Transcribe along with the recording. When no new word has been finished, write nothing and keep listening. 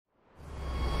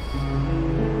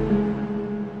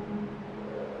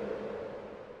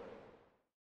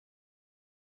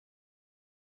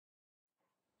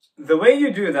The way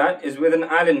you do that is with an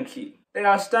Allen key. They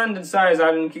are standard size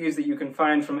Allen keys that you can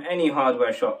find from any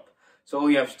hardware shop. So all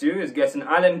you have to do is get an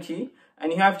Allen key,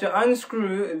 and you have to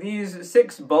unscrew these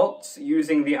 6 bolts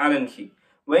using the Allen key.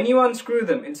 When you unscrew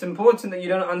them, it's important that you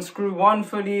don't unscrew one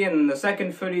fully and the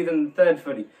second fully, then the third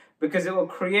fully, because it will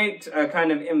create a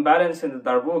kind of imbalance in the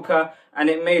darbuka and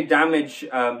it may damage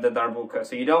the darbuka.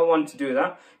 So you don't want to do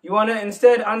that. You want to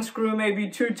instead unscrew maybe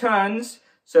 2 turns,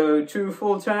 so 2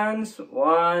 full turns,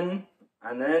 1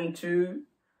 and then 2,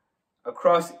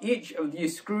 across each of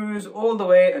these screws all the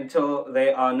way until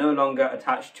they are no longer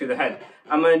attached to the head.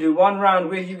 I'm going to do 1 round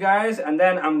with you guys, and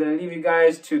then I'm going to leave you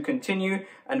guys to continue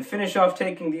and finish off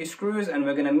taking these screws, and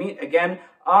we're going to meet again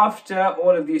after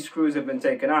all of these screws have been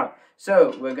taken out.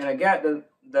 So we're going to get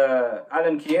the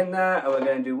Allen key in there, and we're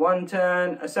going to do 1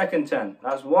 turn, a second turn.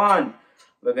 That's 1.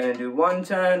 We're going to do 1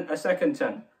 turn, a second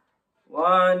turn.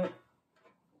 1,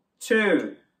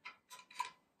 2.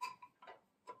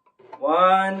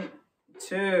 1,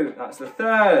 2, that's the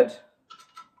third.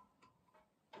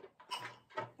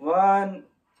 1,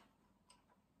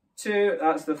 2,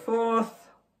 that's the fourth.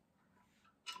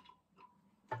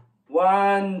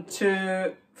 1,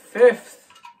 2, fifth.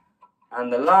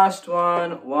 And the last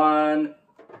one, 1,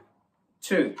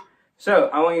 2. So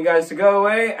I want you guys to go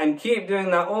away and keep doing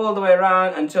that all the way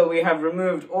around until we have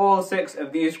removed all 6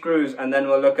 of these screws, and then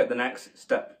we'll look at the next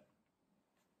step.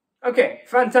 Okay,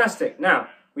 fantastic. Now,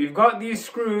 we've got these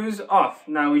screws off.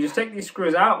 Now we just take these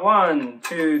screws out. 1,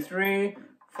 2, 3,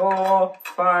 4,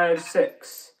 5,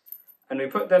 6. And we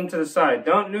put them to the side.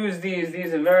 Don't lose these.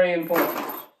 These are very important.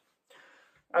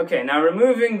 Okay, now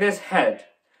removing this head.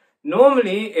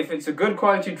 Normally, if it's a good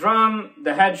quality drum,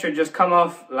 the head should just come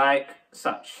off like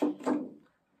such.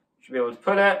 Should be able to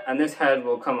pull it and this head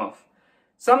will come off.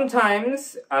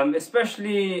 Sometimes,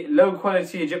 especially low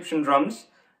quality Egyptian drums,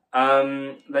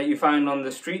 that you find on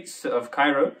the streets of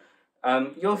Cairo,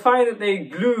 you'll find that they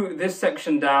glue this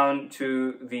section down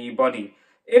to the body.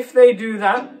 If they do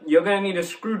that, you're going to need a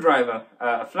screwdriver,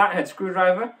 a flathead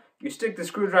screwdriver. You stick the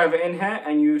screwdriver in here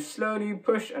and you slowly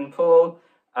push and pull,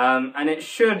 and it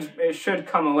should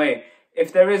come away.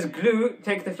 If there is glue,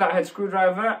 take the flathead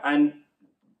screwdriver and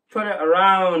put it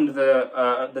around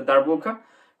the darbuka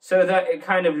so that it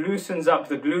kind of loosens up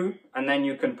the glue, and then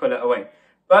you can pull it away.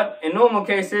 But in normal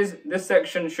cases, this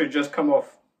section should just come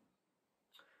off.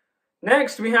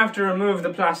 Next, we have to remove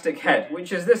the plastic head,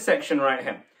 which is this section right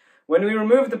here. When we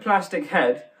remove the plastic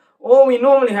head, all we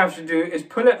normally have to do is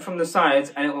pull it from the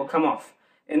sides and it will come off.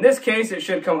 In this case, it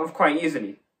should come off quite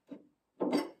easily.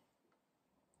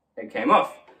 It came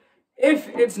off. If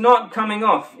it's not coming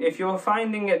off, if you're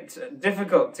finding it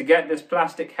difficult to get this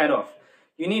plastic head off,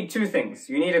 you need 2 things.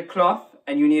 You need a cloth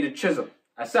and you need a chisel,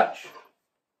 as such.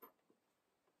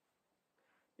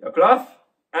 Your cloth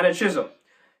and a chisel.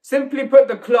 Simply put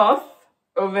the cloth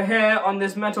over here on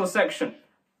this metal section.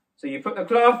 So you put the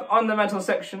cloth on the metal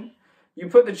section. You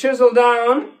put the chisel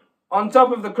down on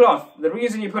top of the cloth. The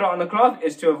reason you put it on the cloth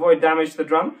is to avoid damage to the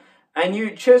drum. And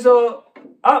you chisel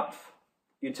up.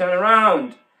 You turn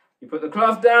around. You put the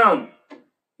cloth down.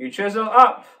 You chisel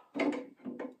up.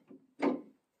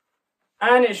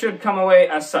 And it should come away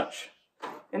as such.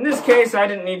 In this case, I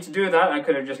didn't need to do that. I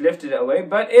could have just lifted it away.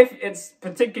 But if it's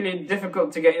particularly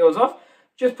difficult to get yours off,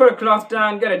 just put a cloth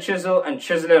down, get a chisel, and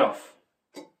chisel it off.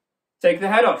 Take the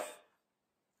head off.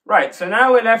 Right, so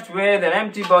now we're left with an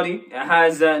empty body. It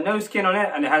has no skin on it,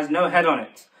 and it has no head on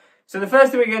it. So the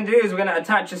first thing we're going to do is we're going to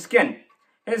attach a skin.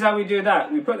 Here's how we do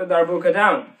that. We put the darbuka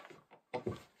down.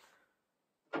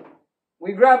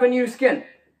 We grab a new skin.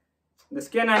 The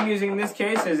skin I'm using in this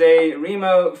case is a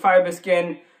Remo fiber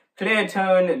skin clear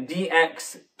tone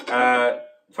DX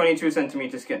 22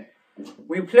 centimeter skin.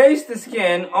 We place the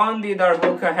skin on the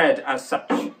darbuka head as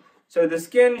such. So the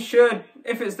skin should,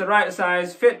 if it's the right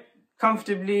size, fit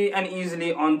comfortably and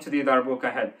easily onto the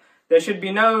darbuka head. There should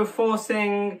be no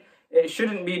forcing. It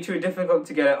shouldn't be too difficult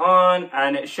to get it on,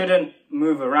 and it shouldn't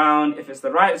move around. If it's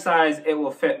the right size, it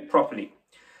will fit properly.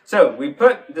 So we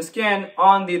put the skin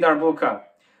on the darbuka.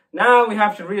 Now we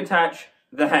have to reattach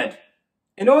the head.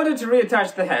 In order to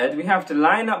reattach the head, we have to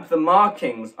line up the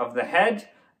markings of the head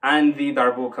and the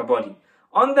darbuka body.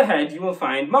 On the head, you will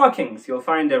find markings. You'll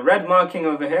find a red marking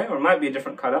over here, or it might be a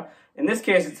different color. In this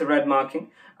case, it's a red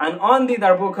marking. And on the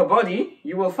darbuka body,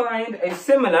 you will find a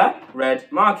similar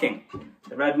red marking.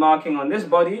 The red marking on this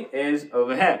body is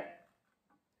over here.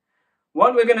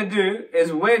 What we're going to do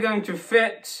is we're going to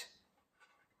fit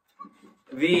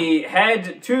the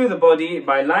head to the body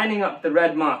by lining up the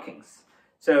red markings.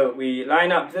 So we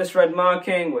line up this red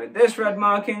marking with this red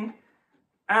marking,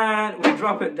 and we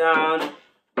drop it down,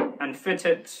 and fit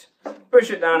it,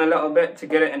 push it down a little bit to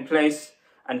get it in place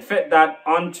and fit that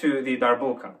onto the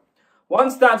darbuka.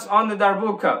 Once that's on the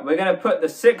darbuka, we're going to put the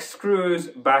 6 screws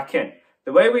back in.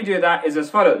 The way we do that is as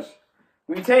follows.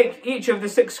 We take each of the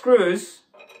 6 screws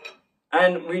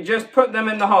and we just put them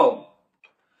in the hole.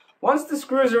 Once the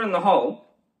screws are in the hole,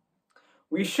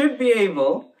 we should be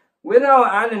able, with our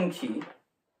Allen key,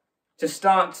 to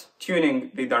start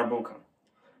tuning the darbuka.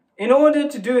 In order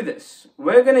to do this,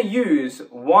 we're going to use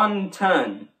 1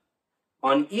 turn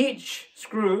on each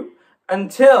screw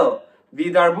until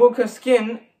the darbuka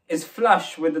skin is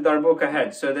flush with the darbuka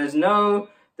head. So there's no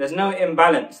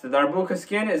imbalance. The darbuka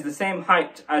skin is the same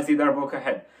height as the darbuka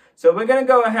head. So we're going to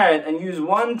go ahead and use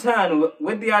 1 turn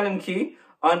with the Allen key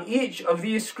on each of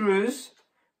these screws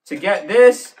to get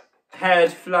this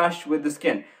head flush with the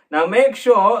skin. Now make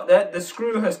sure that the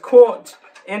screw has caught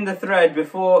in the thread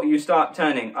before you start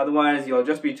turning. Otherwise you'll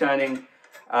just be turning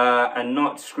and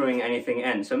not screwing anything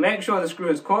in. So make sure the screw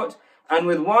is caught. And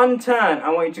with 1 turn, I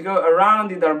want you to go around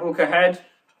the darbuka head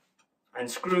and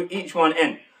screw each one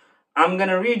in. I'm going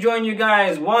to rejoin you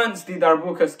guys once the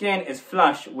darbuka skin is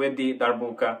flush with the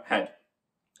darbuka head.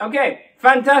 Okay,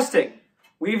 fantastic.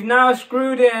 We've now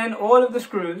screwed in all of the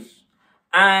screws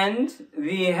and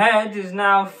the head is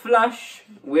now flush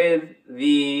with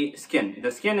the skin.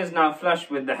 The skin is now flush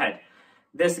with the head.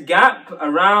 This gap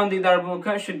around the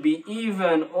darbuka should be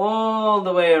even all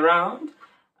the way around.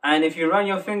 And if you run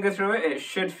your finger through it, it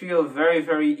should feel very,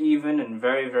 very even and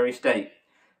very, very steady.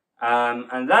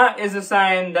 And that is a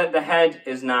sign that the head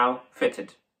is now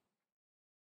fitted.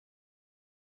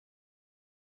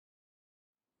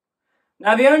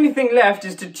 Now the only thing left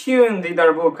is to tune the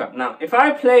darbuka. Now if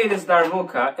I play this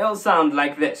darbuka, it'll sound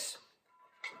like this.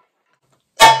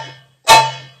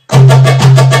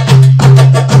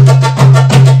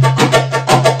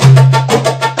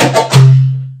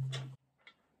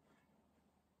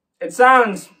 It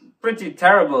sounds pretty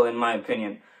terrible in my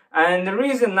opinion. And the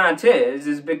reason that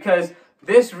is because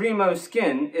this Remo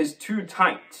skin is too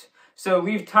tight. So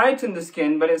we've tightened the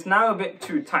skin, but it's now a bit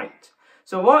too tight.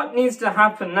 So what needs to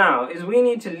happen now is we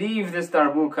need to leave this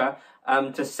darbuka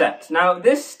to set. Now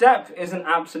this step isn't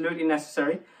absolutely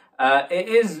necessary. It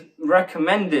is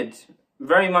recommended,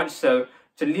 very much so,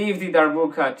 to leave the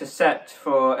darbuka to set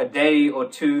for a day or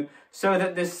 2 so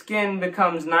that the skin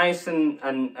becomes nice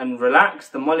and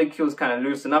relaxed. The molecules kind of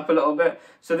loosen up a little bit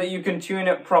so that you can tune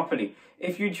it properly.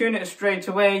 If you tune it straight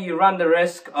away, you run the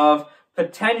risk of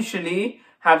potentially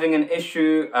having an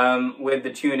issue with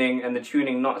the tuning and the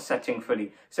tuning not setting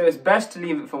fully. So it's best to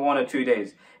leave it for 1 or 2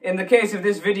 days. In the case of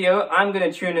this video, I'm going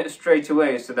to tune it straight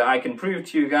away so that I can prove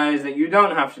to you guys that you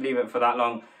don't have to leave it for that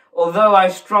long. Although I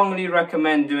strongly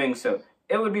recommend doing so.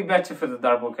 It would be better for the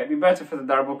darbuka. It'd be better for the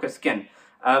darbuka skin.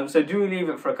 So do leave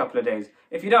it for a couple of days.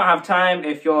 If you don't have time,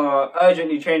 if you're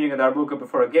urgently changing a darbuka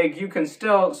before a gig, you can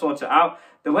still sort it out.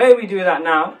 The way we do that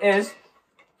now is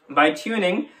by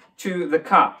tuning to the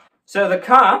ka. So the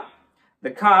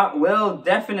ka will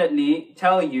definitely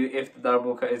tell you if the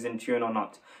darbuka is in tune or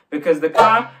not. Because the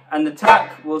ka and the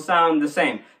tak will sound the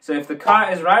same. So if the ka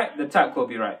is right, the tak will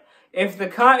be right. If the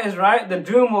ka is right, the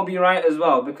doom will be right as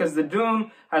well. Because the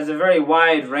doom has a very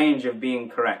wide range of being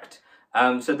correct.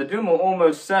 So the doom will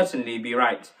almost certainly be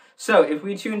right. So if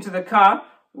we tune to the ka,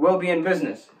 we'll be in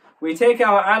business. We take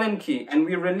our Allen key and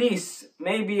we release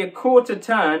maybe a 1/4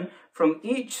 turn from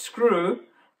each screw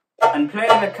and play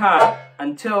the ka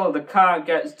until the ka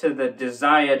gets to the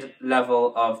desired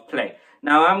level of play.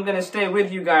 Now I'm going to stay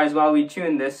with you guys while we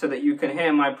tune this so that you can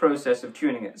hear my process of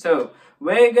tuning it. So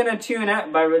we're going to tune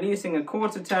it by releasing a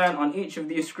 1/4 turn on each of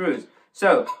these screws.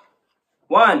 So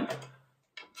 1,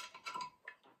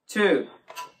 2,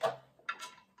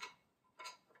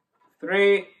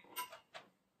 3,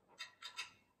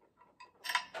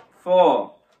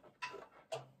 4,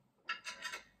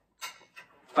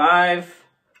 5,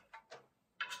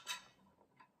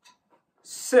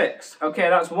 6. Okay,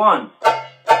 that's 1.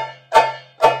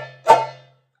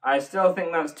 I still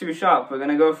think that's too sharp. We're going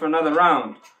to go for another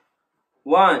round.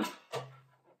 1,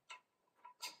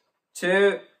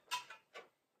 2,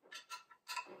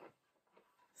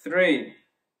 3,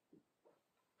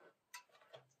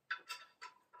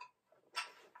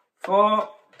 4,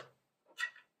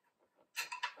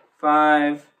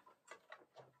 5,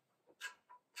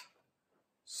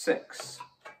 6.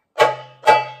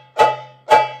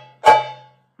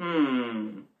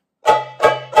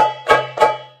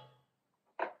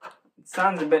 It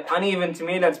sounds a bit uneven to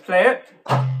me. Let's play it.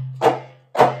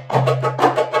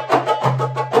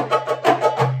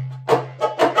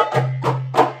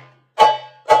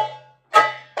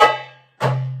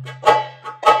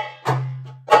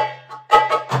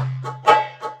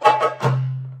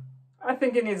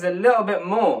 think it needs a little bit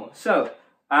more. So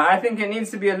I think it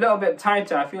needs to be a little bit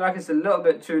tighter. I feel like it's a little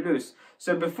bit too loose.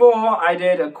 So before I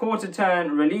did a quarter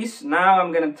turn release, now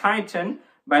I'm going to tighten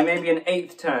by maybe an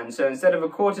 1/8 turn. So instead of a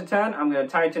quarter turn, I'm going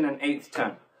to tighten an 1/8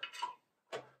 turn.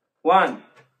 1,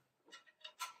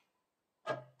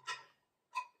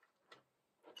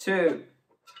 2,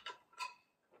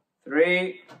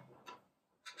 3,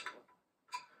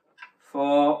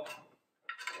 4,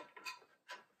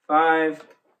 5,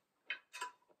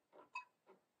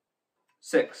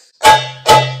 6.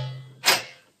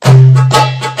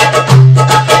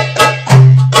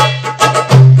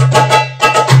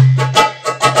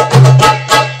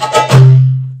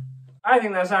 I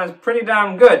think that sounds pretty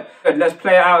damn good. Good, let's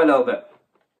play it out a little bit.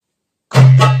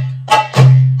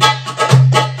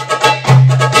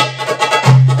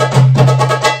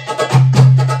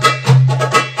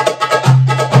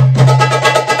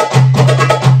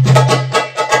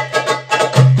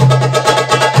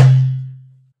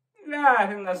 Yeah, I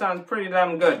think that sounds pretty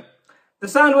damn good. The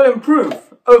sound will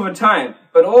improve over time,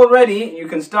 but already you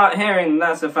can start hearing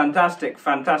that's a fantastic,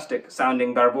 fantastic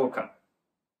sounding darbuka.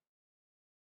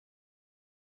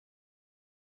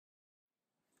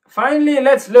 Finally,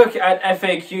 let's look at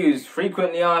FAQs,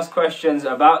 frequently asked questions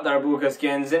about darbuka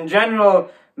skins, in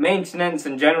general maintenance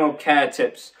and general care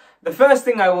tips. The first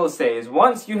thing I will say is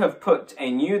once you have put a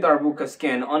new darbuka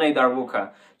skin on a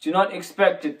darbuka, do not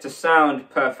expect it to sound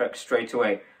perfect straight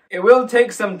away. It will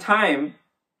take some time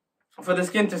for the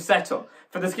skin to settle,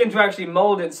 for the skin to actually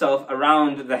mold itself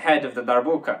around the head of the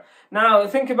darbuka. Now,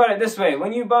 think about it this way: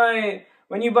 when you buy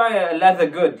a leather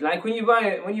good, like when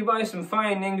you buy some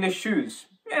fine English shoes.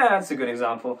 Yeah, that's a good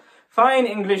example. Fine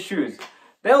English shoes.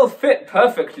 They'll fit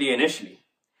perfectly initially.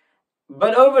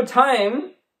 But over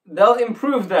time, they'll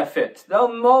improve their fit.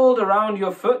 They'll mold around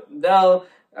your foot. They'll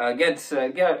get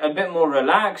a bit more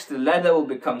relaxed. The leather will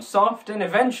become soft. And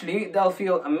eventually, they'll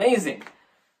feel amazing.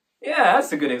 Yeah,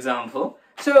 that's a good example.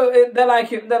 So they're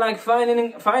like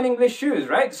fine English shoes,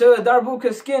 right? So a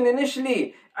darbuka skin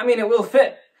initially, I mean, it will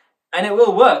fit. And it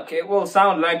will work. It will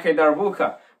sound like a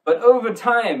darbuka. But over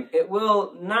time, it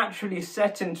will naturally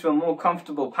set into a more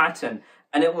comfortable pattern,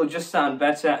 and it will just sound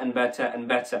better and better and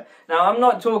better. Now, I'm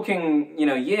not talking,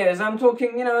 years. I'm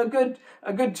talking,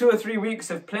 a good 2 or 3 weeks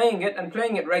of playing it and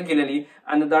playing it regularly,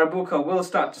 and the darbuka will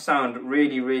start to sound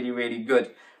really, really, really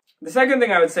good. The second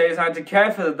thing I would say is how to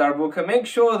care for the darbuka. Make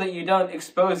sure that you don't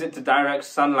expose it to direct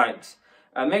sunlight.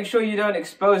 Make sure you don't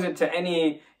expose it to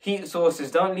any heat sources.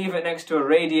 Don't leave it next to a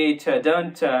radiator.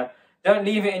 Don't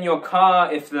leave it in your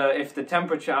car if the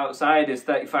temperature outside is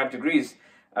 35 degrees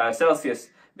Celsius.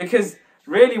 Because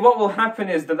really what will happen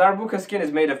is the darbuka skin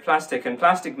is made of plastic, and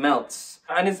plastic melts.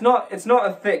 And it's not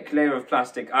a thick layer of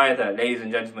plastic either, ladies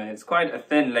and gentlemen. It's quite a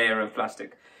thin layer of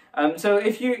plastic. So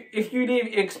if you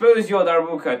expose your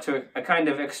darbuka to a kind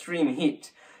of extreme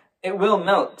heat, it will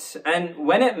melt. And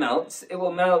when it melts, it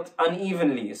will melt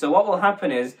unevenly. So what will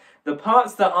happen is the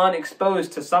parts that aren't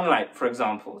exposed to sunlight, for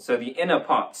example, so the inner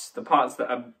parts, the parts that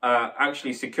are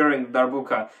actually securing the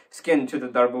darbuka skin to the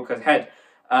darbuka's head,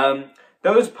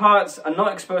 those parts are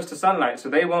not exposed to sunlight, so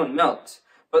they won't melt.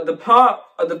 But the part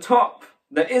at the top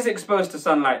that is exposed to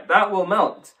sunlight, that will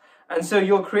melt. And so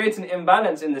you'll create an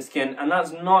imbalance in the skin, and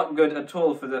that's not good at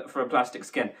all for a plastic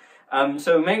skin.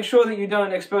 So make sure that you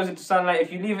don't expose it to sunlight.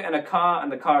 If you leave it in a car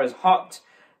and the car is hot,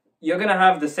 you're gonna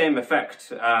have the same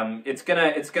effect. It's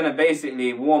gonna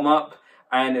basically warm up,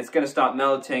 and it's gonna start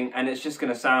melting, and it's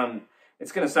gonna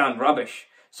sound rubbish.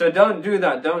 So don't do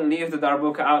that. Don't leave the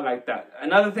darbuka out like that.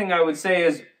 Another thing I would say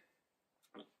is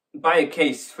buy a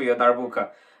case for your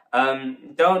darbuka.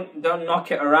 Don't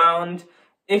knock it around.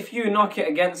 If you knock it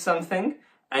against something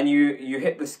and you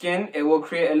hit the skin, it will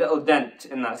create a little dent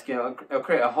in that skin. It'll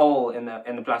create a hole in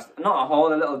the plastic, not a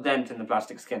hole, a little dent in the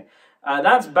plastic skin.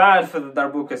 That's bad for the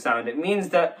darbuka sound. It means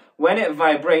that when it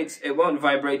vibrates, it won't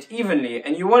vibrate evenly,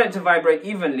 and you want it to vibrate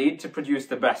evenly to produce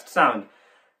the best sound.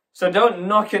 So don't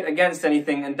knock it against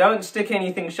anything, and don't stick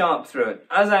anything sharp through it.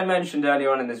 As I mentioned earlier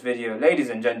on in this video, ladies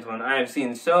and gentlemen, I have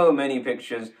seen so many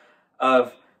pictures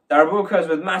of darbukas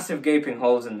with massive gaping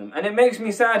holes in them, and it makes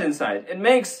me sad inside. It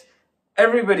makes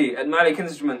everybody at Malik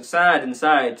Instruments sad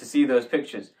inside to see those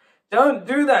pictures. Don't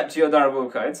do that to your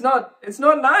darbuka. It's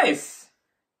not nice.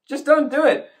 Just don't do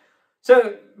it.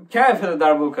 So care for the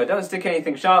darbuka. Don't stick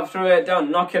anything sharp through it.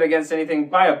 Don't knock it against anything.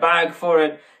 Buy a bag for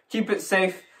it. Keep it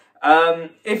safe.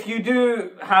 If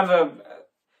you have a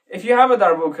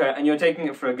darbuka and you're taking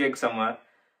it for a gig somewhere,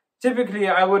 typically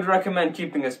I would recommend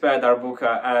keeping a spare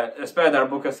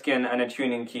darbuka skin and a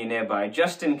tuning key nearby,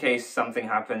 just in case something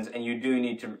happens and you do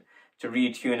need to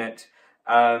retune it.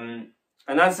 And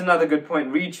that's another good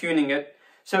point, retuning it.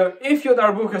 So if your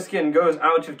darbuka skin goes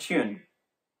out of tune,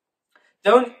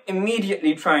 don't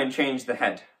immediately try and change the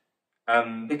head.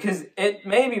 Because it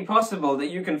may be possible that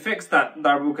you can fix that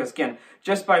darbuka skin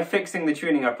just by fixing the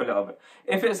tuning up a little bit.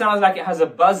 If it sounds like it has a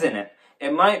buzz in it,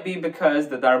 it might be because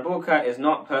the darbuka is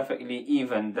not perfectly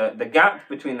even. The gap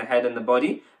between the head and the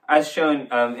body, as shown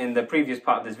in the previous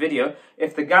part of this video,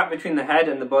 if the gap between the head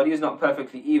and the body is not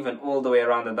perfectly even all the way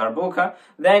around the darbuka,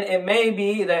 then it may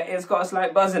be that it's got a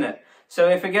slight buzz in it. So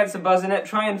if it gets a buzz in it,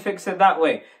 try and fix it that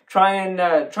way. Try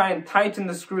and tighten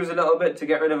the screws a little bit to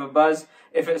get rid of a buzz.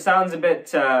 If it sounds a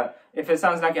bit, if it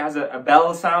sounds like it has a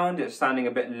bell sound, it's sounding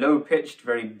a bit low pitched,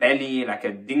 very belly, like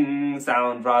a ding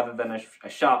sound rather than a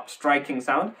sharp striking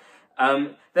sound,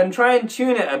 then try and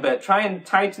tune it a bit. Try and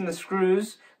tighten the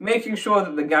screws, making sure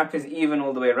that the gap is even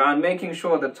all the way around, making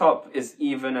sure the top is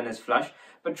even and is flush.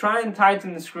 But try and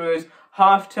tighten the screws,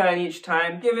 half turn each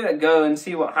time, give it a go and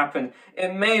see what happens.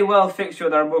 It may well fix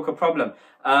your darbuka problem.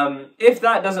 If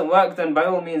that doesn't work, then by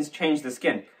all means change the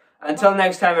skin. Until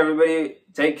next time, everybody,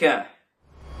 take care.